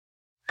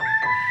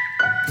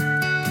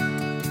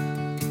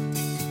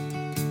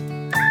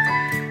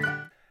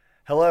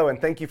Hello,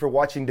 and thank you for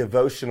watching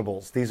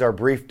Devotionables. These are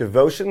brief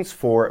devotions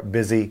for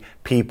busy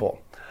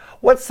people.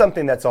 What's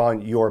something that's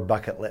on your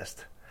bucket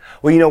list?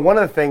 Well, one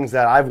of the things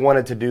that I've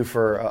wanted to do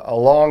for a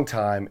long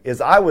time is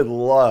I would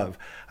love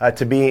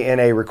to be in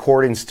a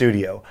recording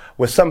studio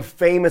with some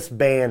famous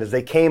band as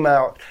they came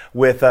out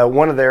with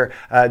one of their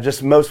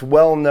just most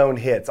well-known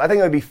hits. I think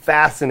it would be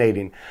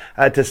fascinating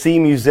to see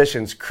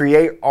musicians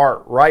create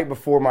art right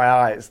before my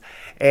eyes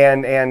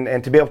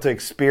and to be able to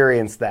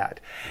experience that.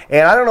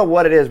 And I don't know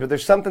what it is, but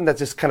there's something that's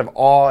just kind of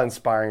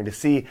awe-inspiring to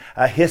see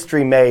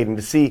history made and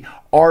to see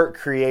art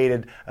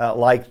created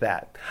like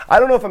that. I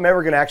don't know if I'm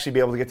ever going to actually be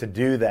able to get to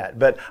do that,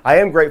 but I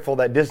am grateful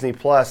that Disney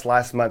Plus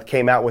last month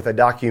came out with a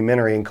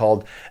documentary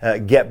called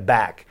Get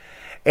Back.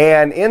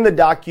 And in the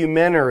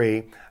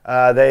documentary,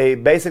 they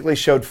basically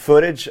showed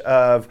footage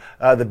of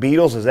the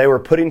Beatles as they were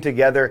putting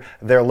together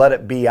their Let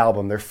It Be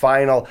album, their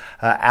final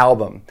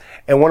album.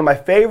 And one of my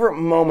favorite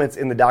moments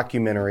in the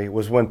documentary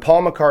was when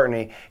Paul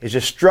McCartney is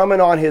just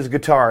strumming on his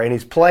guitar and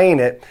he's playing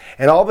it,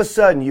 and all of a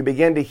sudden you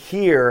begin to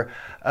hear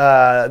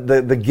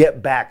the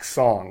Get Back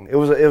song. It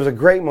was a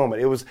great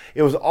moment. It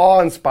was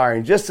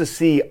awe-inspiring just to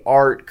see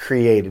art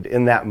created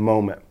in that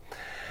moment.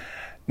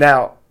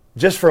 Now,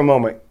 just for a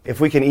moment,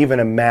 if we can even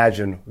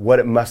imagine what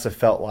it must have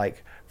felt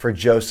like for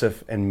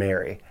Joseph and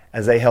Mary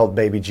as they held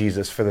baby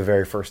Jesus for the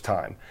very first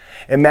time.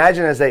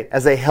 Imagine as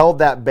they held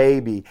that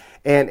baby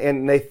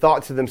and they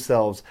thought to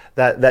themselves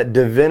that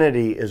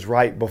divinity is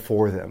right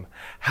before them.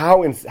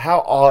 How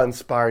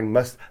awe-inspiring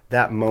must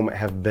that moment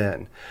have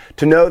been?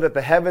 To know that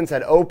the heavens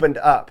had opened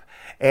up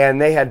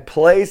and they had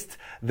placed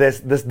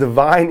this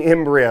divine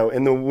embryo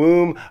in the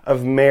womb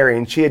of Mary,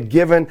 and she had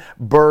given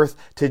birth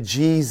to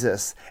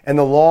Jesus, and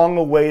the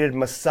long-awaited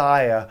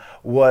Messiah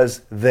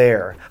was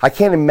there. I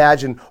can't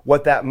imagine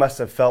what that must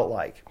have felt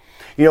like.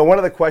 One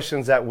of the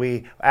questions that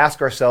we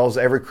ask ourselves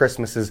every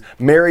Christmas is,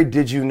 Mary,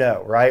 did you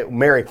know, right?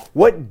 Mary,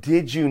 what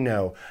did you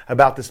know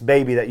about this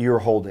baby that you were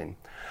holding?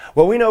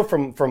 Well, we know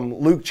from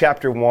Luke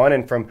chapter 1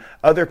 and from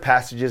other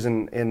passages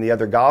in the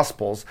other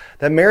Gospels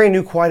that Mary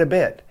knew quite a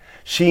bit.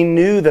 She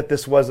knew that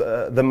this was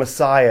the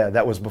Messiah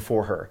that was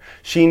before her.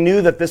 She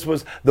knew that this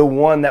was the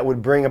one that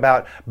would bring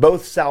about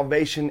both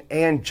salvation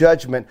and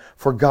judgment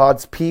for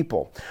God's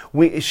people.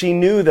 She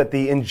knew that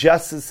the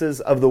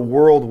injustices of the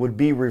world would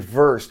be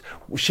reversed.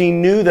 She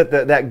knew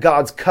that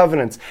God's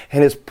covenants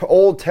and His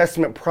Old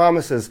Testament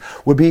promises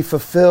would be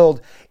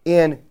fulfilled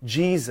in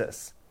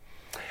Jesus.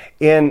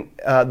 In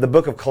the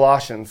book of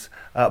Colossians,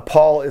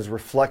 Paul is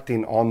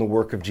reflecting on the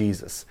work of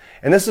Jesus.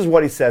 And this is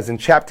what he says in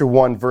chapter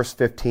 1, verse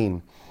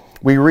 15.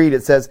 We read,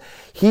 it says,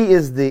 "He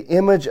is the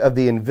image of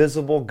the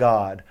invisible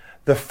God,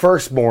 the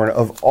firstborn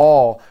of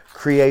all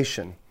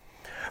creation.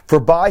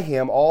 For by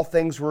Him all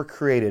things were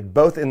created,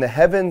 both in the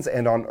heavens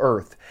and on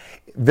earth,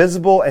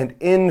 visible and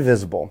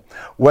invisible,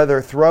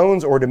 whether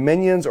thrones or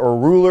dominions or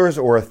rulers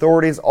or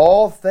authorities,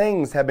 all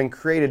things have been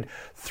created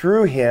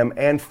through Him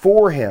and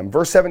for Him."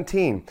 Verse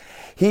 17,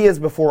 "He is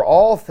before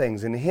all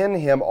things, and in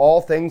Him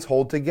all things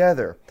hold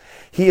together.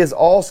 He is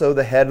also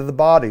the head of the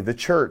body, the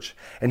church,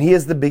 and He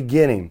is the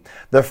beginning,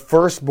 the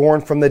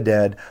firstborn from the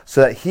dead,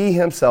 so that He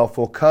Himself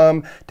will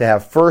come to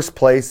have first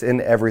place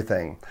in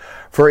everything.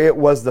 For it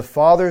was the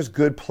Father's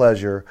good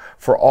pleasure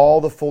for all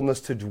the fullness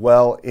to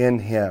dwell in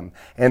Him,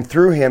 and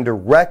through Him to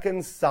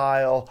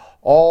reconcile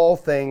all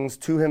things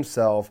to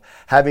Himself,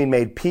 having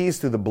made peace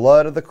through the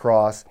blood of the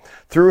cross.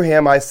 Through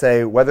Him, I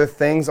say, whether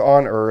things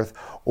on earth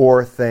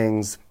or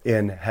things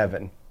in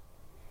heaven."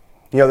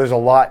 There's a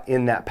lot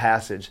in that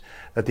passage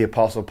that the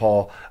Apostle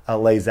Paul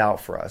lays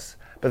out for us.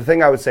 But the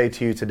thing I would say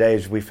to you today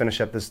as we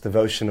finish up this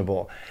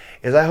devotionable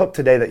is I hope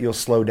today that you'll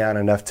slow down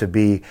enough to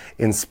be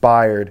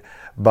inspired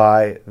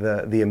by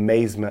the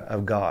amazement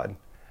of God.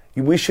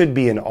 We should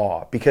be in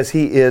awe because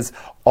He is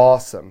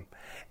awesome.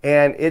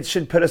 And it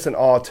should put us in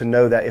awe to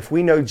know that if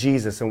we know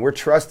Jesus and we're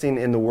trusting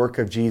in the work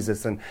of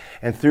Jesus and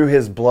through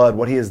His blood,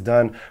 what He has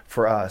done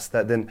for us,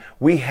 that then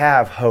we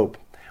have hope.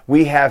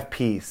 We have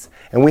peace,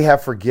 and we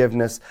have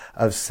forgiveness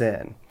of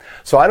sin.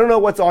 So I don't know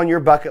what's on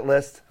your bucket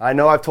list. I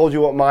know I've told you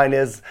what mine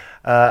is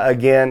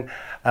again,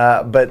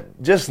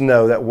 but just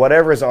know that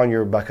whatever is on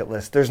your bucket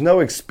list, there's no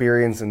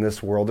experience in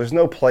this world, there's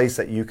no place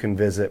that you can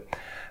visit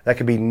that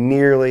could be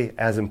nearly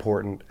as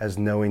important as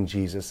knowing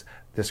Jesus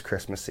this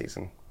Christmas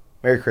season.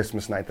 Merry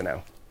Christmas, 9th and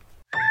O.